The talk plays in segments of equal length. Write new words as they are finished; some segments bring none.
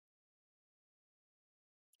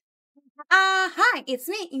Hi, it's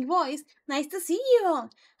me, Invoice. Nice to see you all.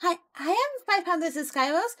 Hi, I am 500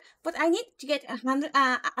 subscribers, but I need to get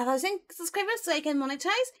 1,000 subscribers so I can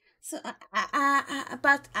monetize. So,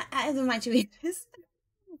 but I don't mind to be this.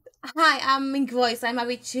 Hi, I'm Invoice. I'm a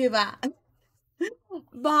VTuber.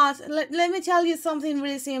 But let me tell you something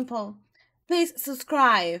really simple. Please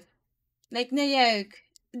subscribe. Like, no joke.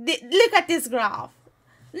 Look at this graph.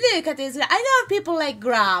 Look at this. I know people like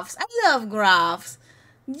graphs. I love graphs.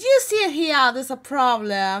 You see here, there's a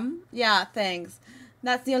problem. Yeah, thanks.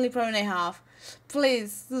 That's the only problem I have.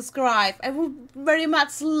 Please subscribe. I would very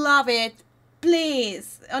much love it.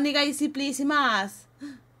 Please. Onegaisi please mas.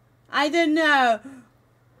 I don't know.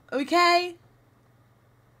 Okay?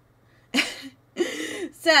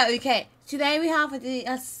 So, okay. Today we have a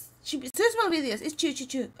small videos. It's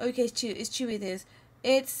two. Okay, it's two videos.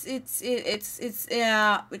 It's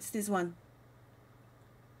this one.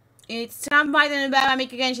 It's Trump Biden Obama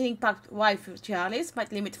make Genshin Impact waifu Charlie's by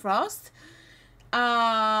Limitfrost.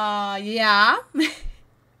 Yeah.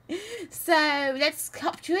 So let's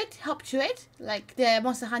hop to it, like the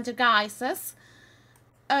Monster Hunter guy says.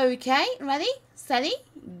 Okay, ready, steady,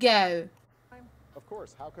 go. Of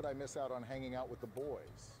course, how could I miss out on hanging out with the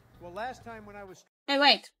boys? Well, last time when I was... Hey,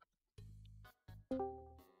 wait.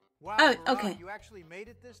 Wow, Oh, Baran, okay. You actually made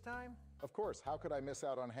it this time? Of course, how could I miss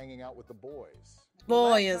out on hanging out with the boys?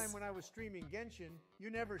 Boys. Last time when I was streaming Genshin,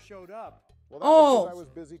 you never showed up. Well, that was because I was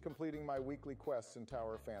busy completing my weekly quests in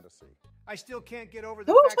Tower of Fantasy. I still can't get over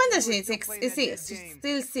the Who fact that Fantasy? you were still Six. playing Is that it? dead It's game.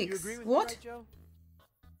 still You 6. agree with What? Me, right, Joe?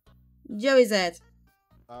 Joe is it?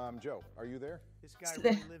 Joe, are you there? This guy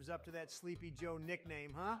really lives up to that Sleepy Joe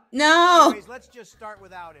nickname, huh? No. Anyways, let's just start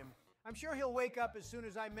without him. I'm sure he'll wake up as soon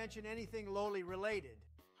as I mention anything loli related.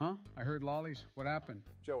 Huh? I heard lollies. What happened?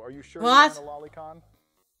 Joe, are you sure What? you're on a lolicon?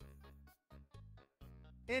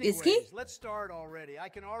 Anyways, let's start already. I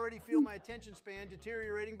can already feel my attention span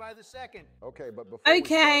deteriorating by the second. Okay, but before we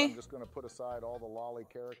Okay. start, I'm just going to put aside all the lolly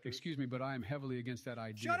characters. Excuse me, but I am heavily against that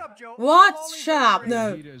idea. Shut up, Joe. What? All lollies Shut are up, great.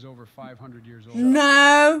 no. Vegeta is over 500 years old.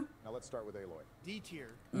 No. Now let's start with Aloy. D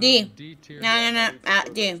tier. D. D tier. No. Needs a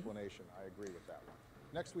further D. explanation. I agree with that one.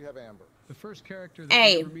 Next we have Amber. The first character that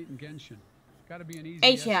A. we ever meet in Genshin. Gotta be an easy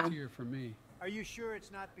A S tier. tier for me. Are you sure it's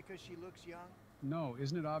not because she looks young? No,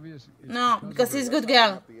 isn't it obvious? It's No, because of her- he's good Let's not bring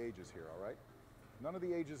girl. up the ages here, all right? None of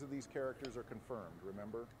the ages of these characters are confirmed,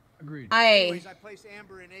 remember? Agreed. Anyways, I. I place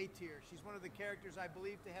Amber in A tier. She's one of the characters I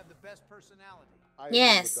believe to have the best personality. I agree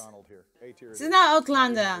Yes. with Donald here. A tier. This is not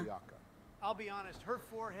Outlander. Ayaka. I'll be honest, her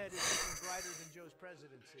forehead is looking brighter than Joe's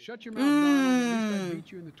presidency. Shut your mouth, Donald. At least I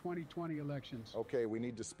beat you in the 2020 elections. Okay, we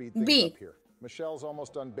need to speed things B. up here. Michelle's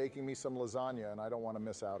almost done baking me some lasagna, and I don't want to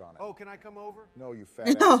miss out on it. Oh, can I come over? No, you fat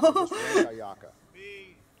ass. You just rank Ayaka.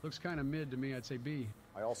 B. Looks kind of mid to me. I'd say B.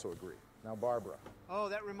 I also agree. Now, Barbara. Oh,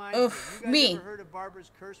 that reminds Oof, me. You B. guys ever heard of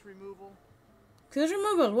Barbara's curse removal? Curse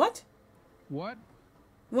removal. What? What?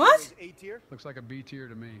 What? A tier? Looks like a B tier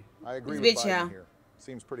to me. I agree It's with bitch, Biden yeah. here.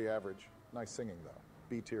 Seems pretty average. Nice singing, though.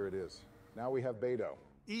 B tier it is. Now we have Beto.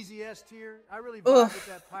 Easy S tier? I really Oof, vibe with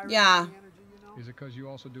that pirate yeah. energy, you know? Is it because you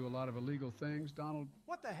also do a lot of illegal things, Donald?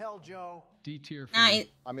 What the hell, Joe? D tier for Ah, me.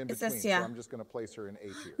 I'm in It between, says, so yeah. I'm just going to place her in A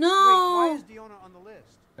tier. Wait, why No. is Diona on the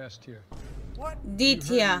list? S tier. What? D You heard me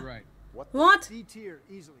tier. right. What? What? D tier,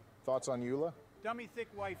 easily. Thoughts on Eula? Dummy thick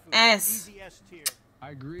waifu. S. Easy S tier.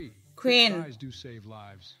 I agree. Queen. Thick thighs do save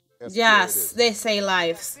lives. S Yes, tier it is. they say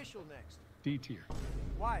lives. Official next. D tier.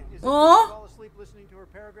 Why? Is it Oh. because you fall asleep listening to her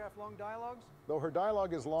paragraph-long dialogues? Though her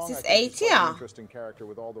dialogue is long, This I is think she's quite A an tier. interesting character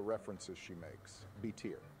with all the references she makes. B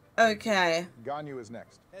tier. Okay. Ganyu is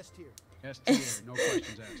next. S tier. S tier. No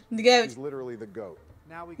questions asked. The She's goat. literally the GOAT.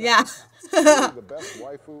 Now we got Yeah. Really the best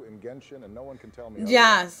waifu in Genshin, and no one can tell me otherwise.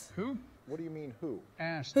 Yes. Who? What do you mean, who?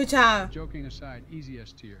 Asked. Who chow? Joking aside, easy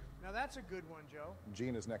S tier. Now that's a good one, Joe.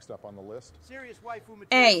 Jean is next up on the list. Serious waifu A.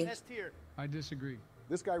 material. S tier. I disagree.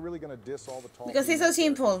 This guy really going to diss all the tall Because he's so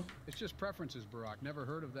female characters? simple. It's just preferences, Barack. Never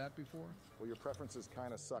heard of that before? Well, your preferences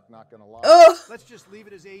kind of suck, not going to lie. Oh. Let's just leave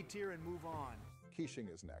it as A tier and move on.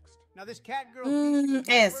 Keishing is next. Now this cat girl Keisha was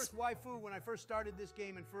my S. first waifu when I first started this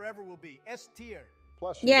game and forever will be. S tier.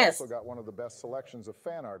 Plus, she's Yes. also got one of the best selections of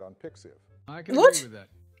fan art on Pixiv. I can What? agree with that.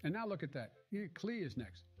 And now look at that. Yeah, Klee is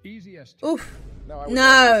next. Easy S tier. Oof. No, I would No.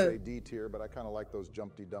 actually say D tier, but I kind of like those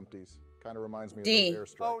Jumpty Dumpties. Kind of reminds me D. of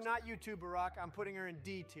those airstrikes. Oh, not you too, Barack. I'm putting her in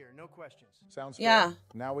D tier. No questions. Sounds fair. Yeah.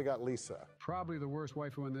 Now we got Lisa. Probably the worst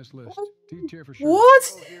waifu on this list. D tier for sure. What?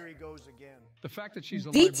 Oh, here he goes again. The fact that she's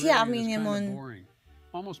a D tier librarian is kind minimum. of boring.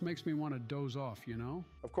 Almost makes me want to doze off, you know?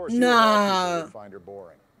 Of course, you No. would find her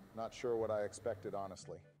boring. Not sure what I expected,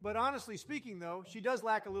 honestly. But honestly speaking, though, she does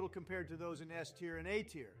lack a little compared to those in S tier and A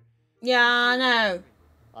tier. Yeah, I know.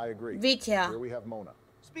 I agree. B tier. Here we have Mona.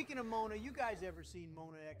 Speaking of Mona, you guys ever seen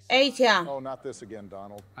Mona X? A tier. Oh, not this again,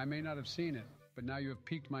 Donald. I may not have seen it, but now you have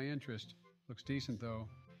piqued my interest. Looks decent, though.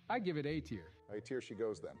 I give it A tier. A tier she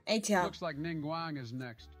goes then. A tier. Looks like Ningguang is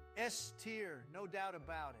next. S tier, no doubt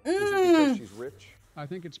about it. Is it because she's rich? I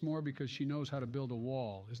think it's more because she knows how to build a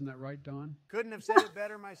wall. Isn't that right, Don? Couldn't have said it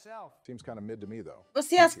better myself. Seems kind of mid to me, though.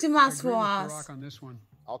 Você acha que I mais agree with for us? Barack on this one.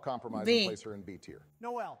 I'll compromise B. and place her in B tier.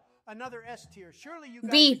 Noel, another S tier. Surely you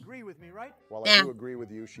guys B. agree with me, right? While Yeah. I do agree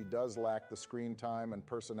with you, she does lack the screen time and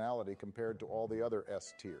personality compared to all the other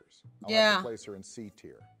S tiers. I'll have Yeah. to place her in C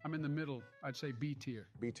tier. I'm in the middle. I'd say B tier.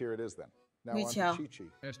 B tier it is then. Now B on tier. to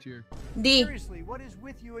Chi-Chi. S tier. D. Seriously, what is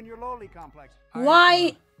with you and your lowly complex?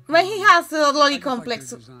 Why? Why he has a I lolly just like complex?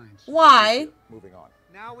 their designs. Why? Moving on.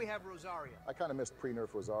 Now we have Rosaria. I kind of missed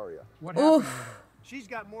pre-nerf Rosaria. What happened Oof. with her? She's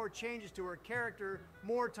got more changes to her character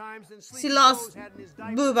more times than She Sleepy lost Joe's had in his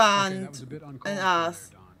diaper. booba Okay, and, that was a bit uncalled and for us.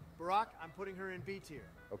 there, Don. Barack, I'm putting her in B tier.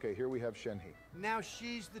 Okay, here we have Shenhe. Now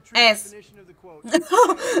she's the true S. definition of the quote.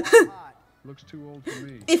 Hot. Looks too old for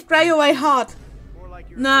me. If cry away hard. More like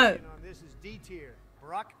your No. opinion on this is D tier.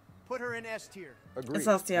 Barack, put her in S tier. Agreed. It's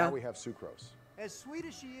us, yeah. Now we have Sucrose. As sweet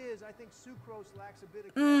as she is, I think Sucrose lacks a bit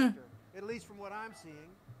of Mm. character, at least from what I'm seeing.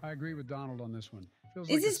 I agree with Donald on this one. Feels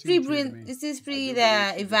Is like a this C tier to pre me. is this I pre do the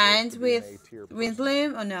believe she event deserves to be an with A tier Wind personally,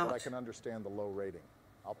 Bloom or But I not? can understand the low rating.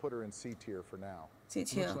 I'll put her in C tier for now. C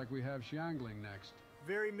Looks tier. like we have Xiangling next.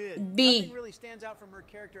 Very mid. B. Nothing really stands out from her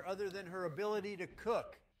character other than her ability to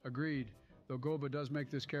cook. Agreed. Though Goba does make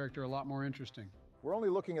this character a lot more interesting. We're only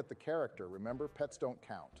looking at the character, remember? Pets don't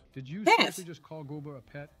count. Did you Pet? seriously just call Goba a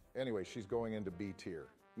pet? Anyway, she's going into B tier.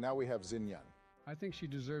 Now we have Xinyan. I think she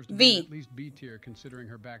deserves to B. be at least B tier considering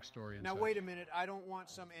her backstory and Now such. wait a minute, I don't want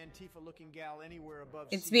some Antifa-looking gal anywhere above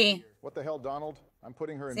It's C B. tier. What the hell, Donald? I'm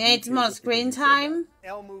putting her in See, B it's tier more just because screen you said that. time.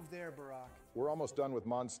 L move there, Barack. We're almost done with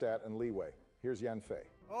Mondstadt and Leeway. Here's Yanfei.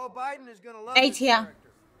 Oh, Biden is going to love A this tier. character.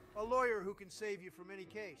 A lawyer who can save you from any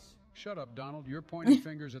case. Shut up, Donald. You're pointing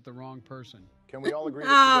fingers at the wrong person. Can we all agree Ah.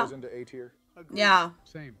 that she goes into A tier? Agreed. Yeah.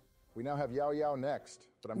 Same. We now have Yao Yao next,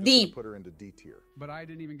 but I'm just D. going to put her into D tier. But I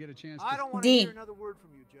didn't even get a chance I to... don't want to D. hear another word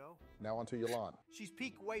from you, Joe. Now on to Yolan. She's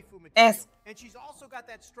peak waifu material. S. And she's also got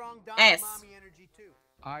that strong S. mommy energy, too.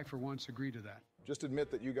 I, for once, agree to that. Just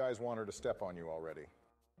admit that you guys want her to step on you already.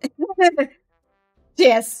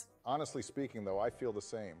 Yes. Honestly speaking, though, I feel the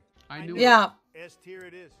same. I knew Yeah. S tier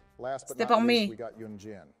it is. Last but Step not on least, me. we got Yun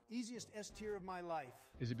Jin. Easiest S tier of my life.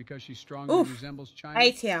 it. Is it because she strongly Oof. resembles China?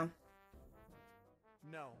 A tier.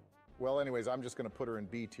 No. Well, anyways, I'm just going to put her in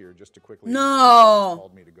B tier just to quickly. No.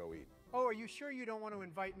 Called me to go eat. Oh, are you sure you don't want to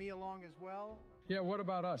invite me along as well? Yeah, what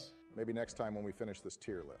about us? Maybe next time when we finish this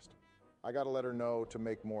tier list. I got to let her know to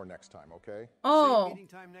make more next time, okay? Oh. Same meeting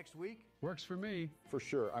time next week? Works for me. For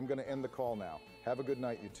sure. I'm going to end the call now. Have a good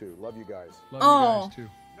night, you two. Love you guys. Love Oh. you guys, too.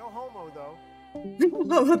 No homo, though.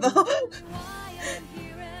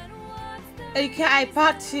 Okay,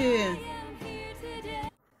 part 2.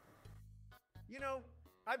 You know,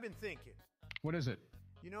 I've been thinking. What is it?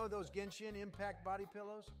 You know those Genshin Impact body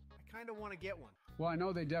pillows? I kind of want to get one. Well, I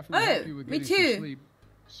know they definitely Oh, help you with me getting too. some sleep.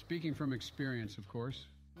 Speaking from experience, of course.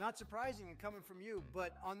 Not surprising and coming from you,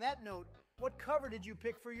 but on that note, what cover did you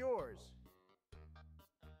pick for yours?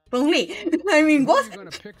 Wrongly. I mean, What are what? you going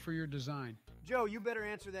to pick for your design? Joe, you better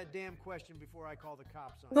answer that damn question before I call the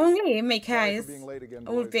cops on you. Wrongly in my Sorry case. for being late again,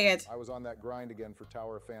 I will boys. pick it. I was on that grind again for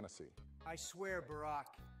Tower of Fantasy. I swear, Barack,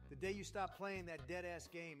 the day you stop playing that dead-ass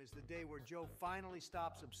game is the day where Joe finally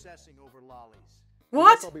stops obsessing over lollies. I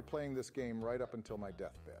What? guess I'll be playing this game right up until my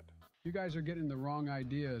deathbed. You guys are getting the wrong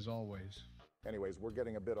idea, as always. Anyways, we're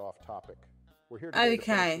getting a bit off topic. We're here today to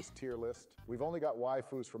Okay. finish this tier list. We've only got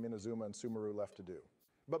waifus from Inazuma and Sumeru left to do.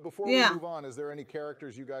 But before Yeah. we move on, is there any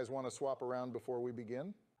characters you guys want to swap around before we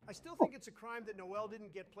begin? I still think it's a crime that Noelle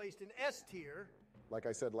didn't get placed in S tier. Like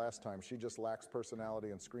I said last time, she just lacks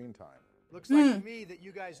personality and screen time. Looks like to me that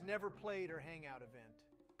you guys never played her hangout event.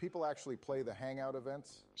 People actually play the hangout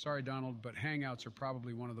events. Sorry, Donald, but hangouts are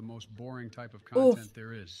probably one of the most boring type of content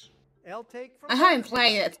there is. L take from I haven't her.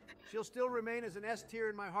 played it. She'll still remain as an S tier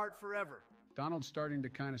in my heart forever. Donald's starting to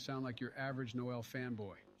kind of sound like your average Noelle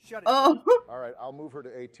fanboy. Shut it. Oh. All right, I'll move her to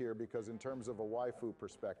A tier because in terms of a waifu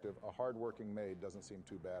perspective, a hardworking maid doesn't seem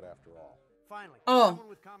too bad after all. Finally, Oh. someone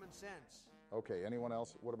with common sense. Okay, anyone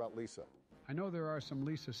else? What about Lisa? I know there are some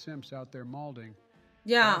Lisa simps out there malding, but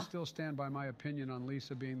Yeah. I still stand by my opinion on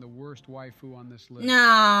Lisa being the worst waifu on this list. To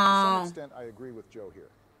some No. extent, I agree with Joe here.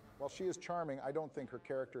 While she is charming, I don't think her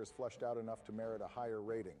character is fleshed out enough to merit a higher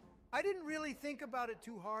rating. I didn't really think about it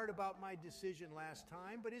too hard about my decision last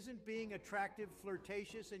time, but isn't being attractive,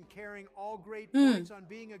 flirtatious, and carrying all great points on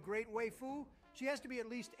being a great waifu? She has to be at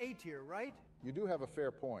least A tier, right? You do have a fair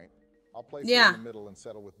point. I'll place her in the middle and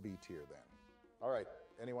settle with B tier then. All right,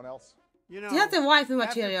 anyone else? You know, Do you have the waifu after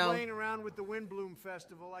material? playing around with the Windbloom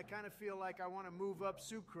Festival, I kind of feel like I want to move up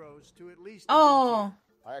Sucrose to at least a B Oh. tier.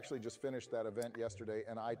 I actually just finished that event yesterday,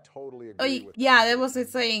 and I totally Oh, agree with yeah, that. that was the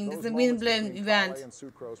saying. Those The moments Windbloom between event. Kale and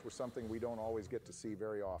Sucrose were something we don't always get to see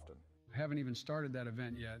very often. I haven't even started that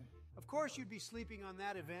event yet. Of course you'd be sleeping on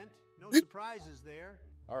that event. No surprises there.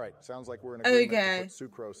 All right, sounds like we're in agreement Okay. to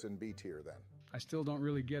put Sucrose in B tier then. I still don't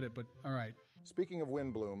really get it, but all right. Speaking of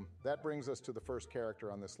Windbloom, that brings us to the first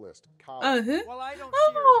character on this list, Kale. Oh, who? While I don't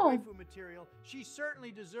see her Oh. as waifu material, she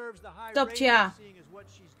certainly deserves the high Top rating, tier. seeing as what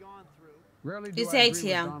she's gone through. Rarely do It's I A agree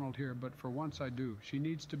tier. with Donald here, but for once I do. She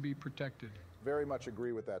needs to be protected. Very much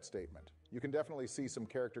agree with that statement. You can definitely see some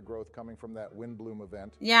character growth coming from that Windbloom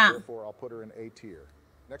event. Yeah. Therefore, I'll put her in A tier.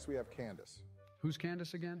 Next, we have Candace. Who's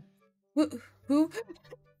Candace again? Who? Who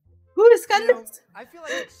is You know, Candace? I feel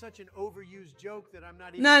like it's such an overused joke that I'm not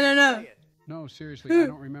even No, no, gonna no. say it. No, seriously, I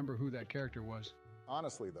don't remember who that character was.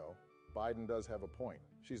 Honestly, though, Biden does have a point.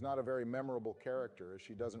 She's not a very memorable character, as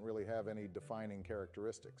she doesn't really have any defining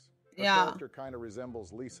characteristics. Her Yeah. character kind of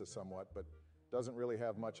resembles Lisa somewhat, but doesn't really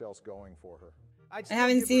have much else going for her. I'd I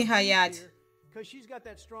haven't seen her yet. Because she's got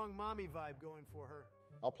that strong mommy vibe going for her.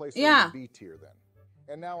 I'll place her Yeah. in B tier then.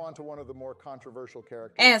 And now on to one of the more controversial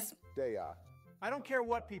characters, S. Dea. I don't care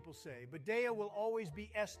what people say, but Dea will always be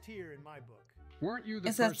S tier in my book. Weren't you the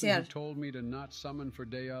Yes, that's person who it. told me to not summon for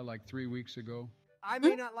Dea like 3 weeks ago? I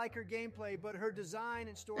may not like her gameplay, but her design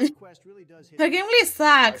and story quest really does hit. Her me. gameplay I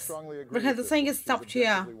sucks. strongly agree Because with the this thing one. is She's top tier.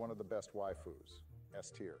 objectively one of the best waifus. S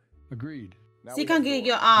tier. Agreed. Now She we can have get Joy.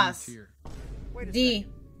 your ass. B tier. Wait a D.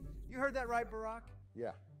 second. You heard that right, Barack?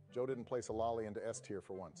 Yeah, Joe didn't place a lolly into S tier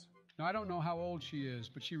for once. Now, I don't know how old she is,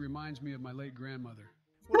 but she reminds me of my late grandmother.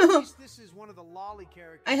 Well, at least this is one of the lolly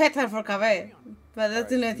characters. I had her for Kawe, but that's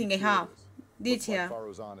the All right, only thing I D tier have. it is. D Looks like tier.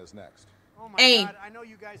 Faruzan is next. Oh my A. God, I know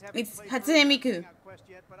you guys haven't It's played Hatsune Vermilion Miku. Hangout Quest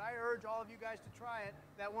yet, but I urge all of you guys to try it.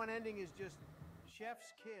 That one ending is just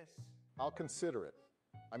chef's kiss. I'll consider it.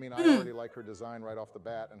 I mean, I already like her design right off the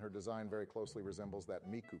bat, and her design very closely resembles that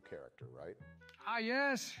Miku character, right? Ah,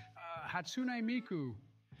 yes. Hatsune Miku.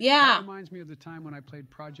 That Yeah. reminds me of the time when I played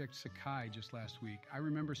Project Sakai just last week. I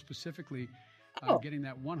remember specifically Oh. getting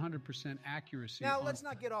that 100% accuracy. Now, on- let's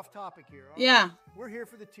not get off topic here. all right? Yeah. We're here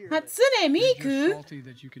for the tier list. Hatsune You're just Miku? salty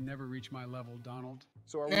that you can never reach my level, Donald.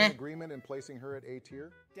 So are we Eh. in agreement in placing her at A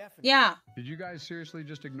tier? Definitely. Yeah. Did you guys seriously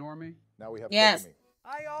just ignore me? Now we have Yes. Kokomi.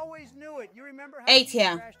 I always knew it. You remember how A she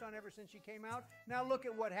tier. crashed on ever since she came out? Now look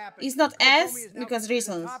at what happened. It's not Kokomi S is now because considered a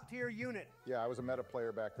reasons. top tier unit. Yeah, I was a meta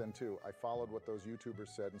player back then too. I followed what those YouTubers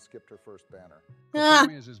said and skipped her first banner. Ah.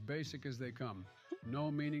 Kokomi is as basic as they come.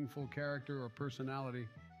 No meaningful character or personality.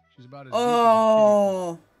 She's about as deep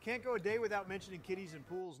Oh. Can't go a day without mentioning kitties and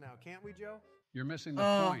pools now, can't we, Joe? as a kitty. You're missing the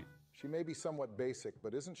Oh. point. She may be somewhat basic,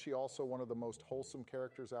 but isn't she also one of the most wholesome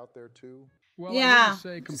characters out there too? Well, Yeah, I wouldn't say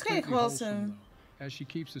she's kinda completely wholesome, wholesome. though, as she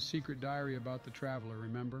keeps a secret diary about the traveler,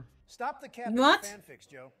 remember? Stop the cap What? fanfics,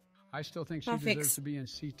 Joe. I still think she Fanfics. deserves to be in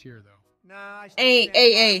C tier, though. Nah, I still A, stand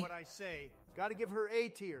A, by A. what I say. Got to give her A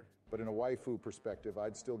tier. But in a waifu perspective,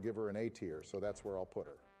 I'd still give her an A tier, so that's where I'll put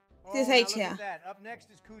her. She's now A look tier. at that. Up next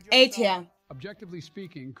is Cujo. A Star. tier. Objectively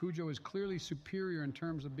speaking, Cujo is clearly superior in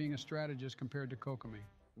terms of being a strategist compared to Kokomi.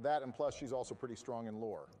 That, and plus she's also pretty strong in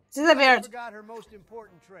lore. She's a I bird. forgot her most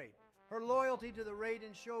important trait. Her loyalty to the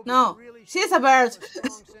Raiden Shogun No, really she's shows a bird. off a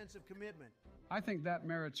strong sense of commitment. I think that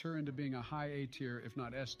merits her into being a high A tier, if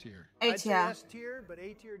not S tier. A I'd say tier. S tier, but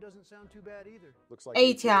A tier doesn't sound too bad either. Looks like A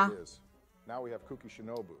A tier tier. it is. Now we have Kuki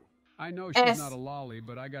Shinobu. I know she's S. not a lolly,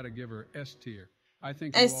 but I gotta give her S tier. I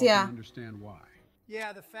think S you all tier. can understand why.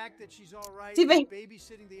 Yeah, the fact that she's all right See, with babe.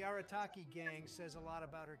 babysitting the Arataki gang says a lot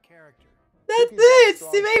about her character. That's Kuki's got a it.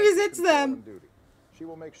 strong She sense of babysits control them. and duty. She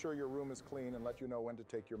will make sure your room is clean and let you know when to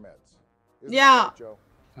take your meds. Isn't Yeah. that right, Joe?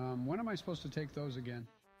 When am I supposed to take those again?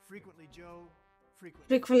 Frequently, Joe. Frequently.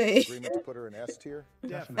 Frequently. Agreement to put her in S tier?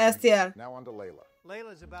 Definitely. S tier. Now on to Layla.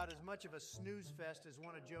 Layla's about as much of a snooze fest as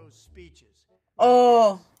one of Joe's speeches.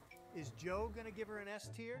 Oh. Is Joe gonna give her an S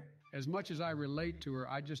tier? As much as I relate to her,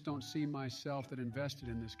 I just don't see myself that invested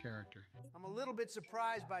in this character. I'm a little bit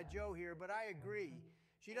surprised by Joe here, but I agree.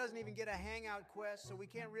 She doesn't even get a hangout quest, so we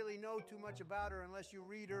can't really know too much about her unless you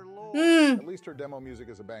read her lore. At least her demo music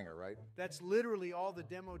is a banger, right? That's literally all the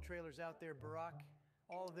demo trailers out there, Barack.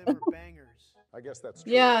 All of them are bangers. I guess that's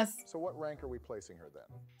true. Yes. So what rank are we placing her then?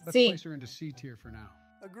 Let's C. place her into C tier for now.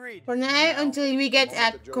 Agreed. For now, until we get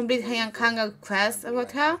a complete hangout quest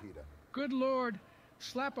about her. Good Lord.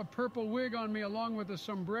 Slap a purple wig on me along with a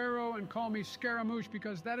sombrero and call me Scaramouche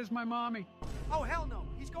because that is my mommy. Oh, hell no.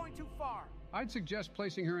 He's going too far. I'd suggest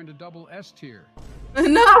placing her into double S tier.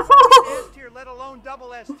 No! S tier, let alone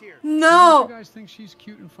double S tier. Don't No! you guys think she's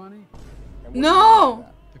cute and funny? No!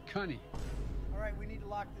 The cunny. All right, we need to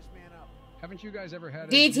lock this man up. Haven't you guys ever had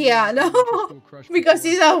a D tier, elementary no! school crush Because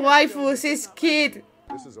before? she's a waifu, she's kid.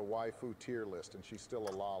 This is a waifu tier list, and she's still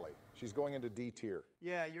a lolly. She's going into D tier.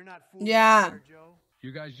 Yeah, you're not fooling Yeah. there, Joe.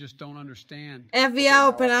 You guys just don't understand. FBI,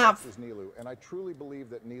 open now up. next is Nilu, and I truly believe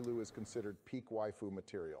that Nilu is considered peak waifu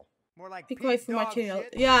material. More like Pick peak waifu dog material.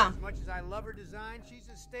 shit. Yeah. As much as I love her design, she's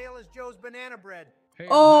as stale as Joe's banana bread. Hey,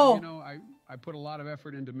 Oh. you know, I put a lot of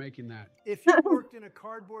effort into making that. If you worked in a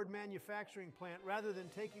cardboard manufacturing plant rather than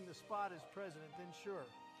taking the spot as president, then sure.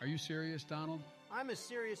 Are you serious, Donald? I'm as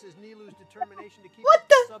serious as Nilu's determination to keep What up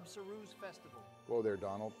the- the Sub-Saru's festival. Whoa there,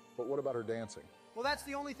 Donald. But what about her dancing? Well, that's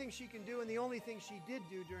the only thing she can do and the only thing she did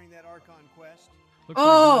do during that Archon quest. Looks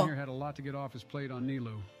Oh. like Don here had a lot to get off his plate on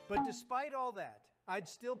Nilu. But despite all that, I'd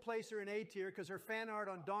still place her in A tier because her fan art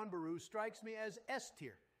on Donbaru strikes me as S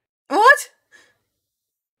tier. What?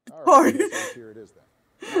 All Or- right, S tier it is then.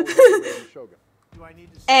 Now we go to Raven Shogun. Do I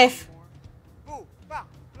need to say F. any more? Boo, ba,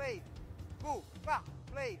 blade. Boo, ba,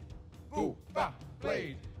 blade. Boo, ba,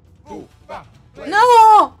 blade. Boo, ba, blade. No!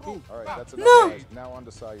 All right, that's enough, No. guys. Now on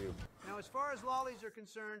to Sayu. Now, as far as lollies are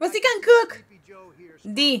concerned, But I he can can see cook. Sleepy Joe here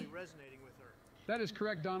D. strongly resonating with her. That is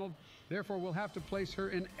correct, Donald. Therefore, we'll have to place her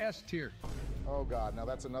in S tier. Oh God, now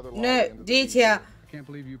that's another lolly No, into the D D tier. I can't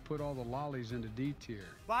believe you put all the lollies into D tier.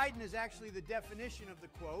 Biden is actually the definition of the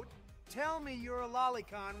quote, tell me you're a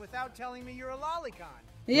lolicon without telling me you're a lolicon.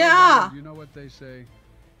 Yeah! Donald, you know what they say.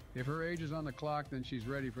 If her age is on the clock, then she's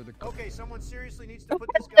ready for the Okay, someone seriously needs to put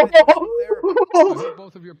this guy through some therapy. I hope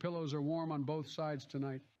both of your pillows are warm on both sides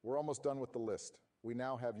tonight. We're almost done with the list. We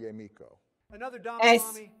now have Yemiko. Another S.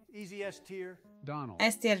 Domamami, easy S tier. Donald,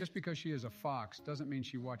 S tier. just because she is a fox doesn't mean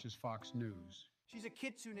she watches Fox News. She's a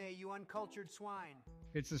kitsune, you uncultured swine.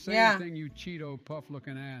 It's the same Yeah. thing, you Cheeto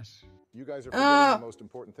puff-looking ass. You guys are forgetting Oh. the most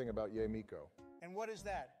important thing about Yemiko. And what is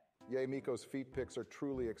that? Yemiko's feet pics are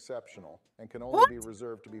truly exceptional and can only be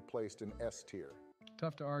reserved to be placed in S tier.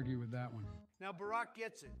 Tough to argue with that one. Now Barack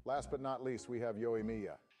gets it. Last but not least, we have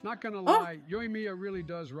Yoimiya. Not gonna lie, Yoimiya really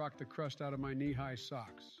does rock the crust out of my knee-high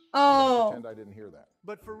socks. Oh. Pretend I didn't hear that.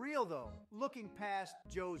 But for real though, looking past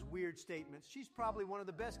Joe's weird statements, she's probably one of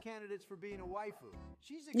the best candidates for being a waifu.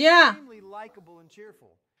 She's Yeah. extremely likable and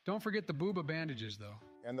cheerful. Don't forget the booba bandages, though.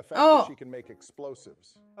 And the fact Oh. that she can make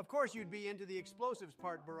explosives. Of course you'd be into the explosives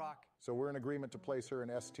part, Barack. So we're in agreement to place her in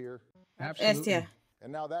S tier. Absolutely. S tier.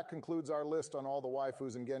 And now that concludes our list on all the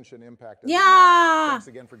waifus in Genshin Impact. Yeah. Thanks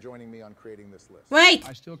again for joining me on creating this list. Wait!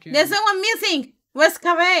 I still can't There's believe someone missing! Where's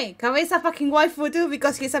Kabe? Kabe's a fucking waifu too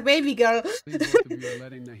because he's a baby girl. both of you are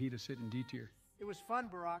letting Nahida sit in D tier. It was fun,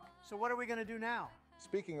 Barack. So what are we gonna do now?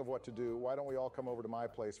 Speaking of what to do, why don't we all come over to my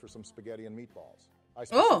place for some spaghetti and meatballs? I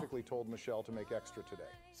Oh. specifically told Michelle to make extra today.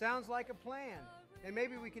 Sounds like a plan. And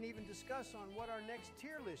maybe we can even discuss on what our next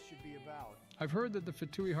tier list should be about. I've heard that the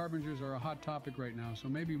Fatui Harbingers are a hot topic right now, so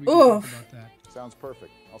maybe we can Oof. talk about that. Sounds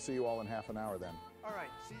perfect. I'll see you all in half an hour then. All right,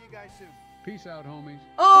 see you guys soon. Peace out, homies.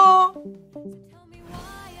 Oh! Tell me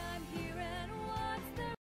why I'm here and what's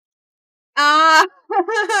the Ah!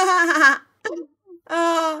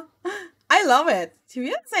 I love it. To be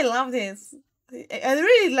honest, I love this. I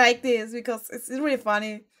really like this because it's really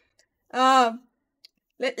funny.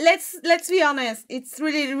 Let's be honest. It's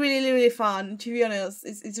really fun. To be honest,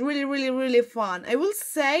 it's really fun. I will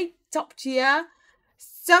say top tier.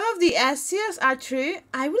 Some of the S tiers are true.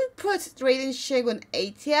 I will put Raiden Shogun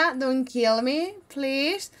A tier. Don't kill me,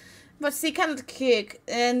 please. But she cannot cook,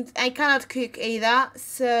 and I cannot cook either.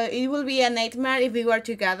 So it will be a nightmare if we were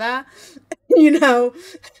together. You know,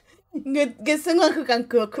 get someone who can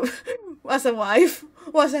cook as a wife,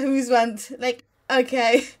 as a husband. Like,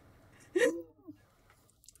 okay.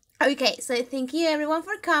 Okay, so thank you everyone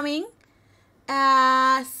for coming.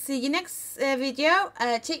 See you next video.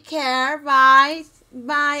 Take care. Bye.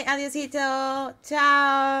 Bye. Adiosito.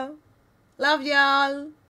 Ciao. Love y'all.